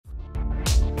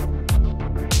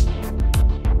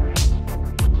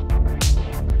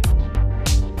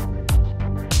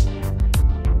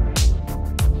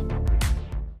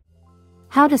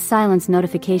How to silence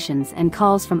notifications and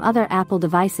calls from other Apple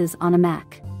devices on a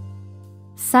Mac.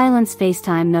 Silence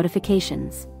FaceTime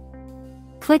notifications.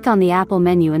 Click on the Apple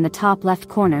menu in the top left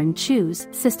corner and choose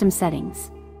System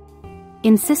Settings.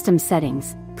 In System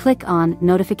Settings, click on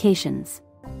Notifications.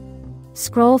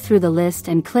 Scroll through the list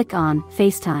and click on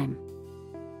FaceTime.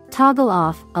 Toggle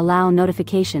off Allow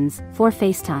notifications for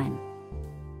FaceTime.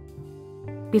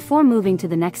 Before moving to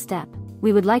the next step,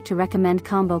 we would like to recommend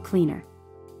Combo Cleaner.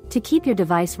 To keep your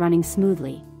device running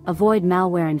smoothly, avoid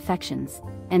malware infections,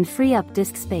 and free up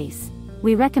disk space,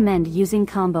 we recommend using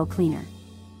Combo Cleaner.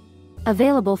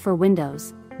 Available for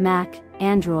Windows, Mac,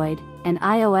 Android, and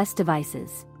iOS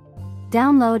devices.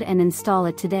 Download and install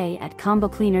it today at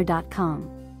combocleaner.com.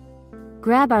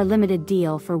 Grab our limited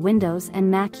deal for Windows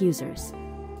and Mac users.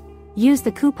 Use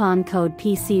the coupon code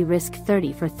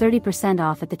PCRISK30 for 30%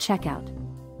 off at the checkout.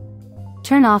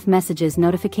 Turn off messages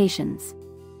notifications.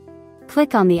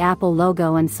 Click on the Apple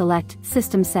logo and select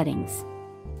System Settings.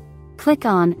 Click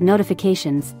on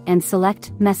Notifications and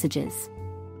select Messages.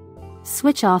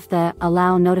 Switch off the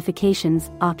Allow Notifications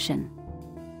option.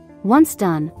 Once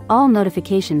done, all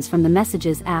notifications from the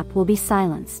Messages app will be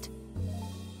silenced.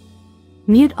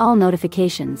 Mute all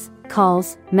notifications,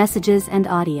 calls, messages and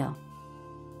audio.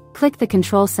 Click the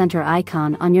Control Center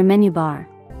icon on your menu bar.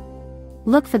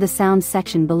 Look for the Sound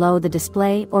section below the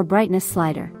display or brightness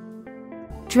slider.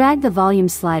 Drag the volume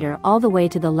slider all the way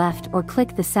to the left or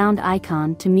click the sound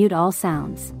icon to mute all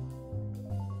sounds.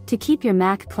 To keep your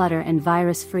Mac clutter and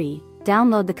virus-free,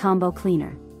 download the Combo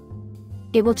Cleaner.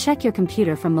 It will check your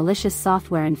computer from malicious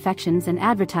software infections and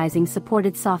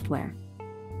advertising-supported software.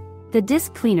 The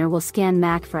disk cleaner will scan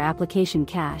Mac for application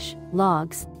cache,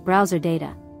 logs, browser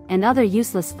data, and other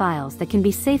useless files that can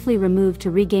be safely removed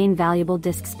to regain valuable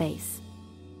disk space.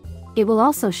 It will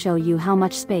also show you how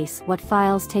much space what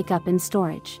files take up in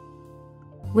storage.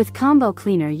 With Combo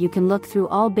Cleaner you can look through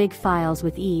all big files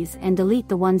with ease and delete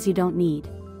the ones you don't need.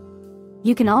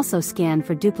 You can also scan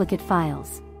for duplicate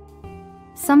files.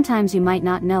 Sometimes you might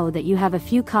not know that you have a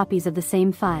few copies of the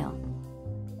same file.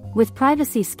 With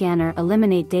Privacy Scanner,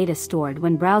 eliminate data stored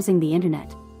when browsing the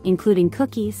internet, including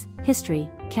cookies, history,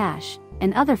 cache,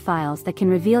 and other files that can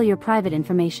reveal your private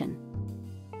information.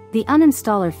 The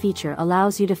Uninstaller feature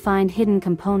allows you to find hidden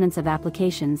components of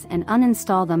applications and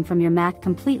uninstall them from your Mac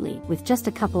completely with just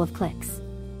a couple of clicks.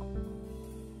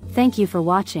 Thank you for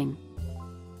watching.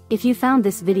 If you found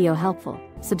this video helpful,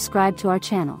 subscribe to our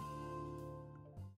channel.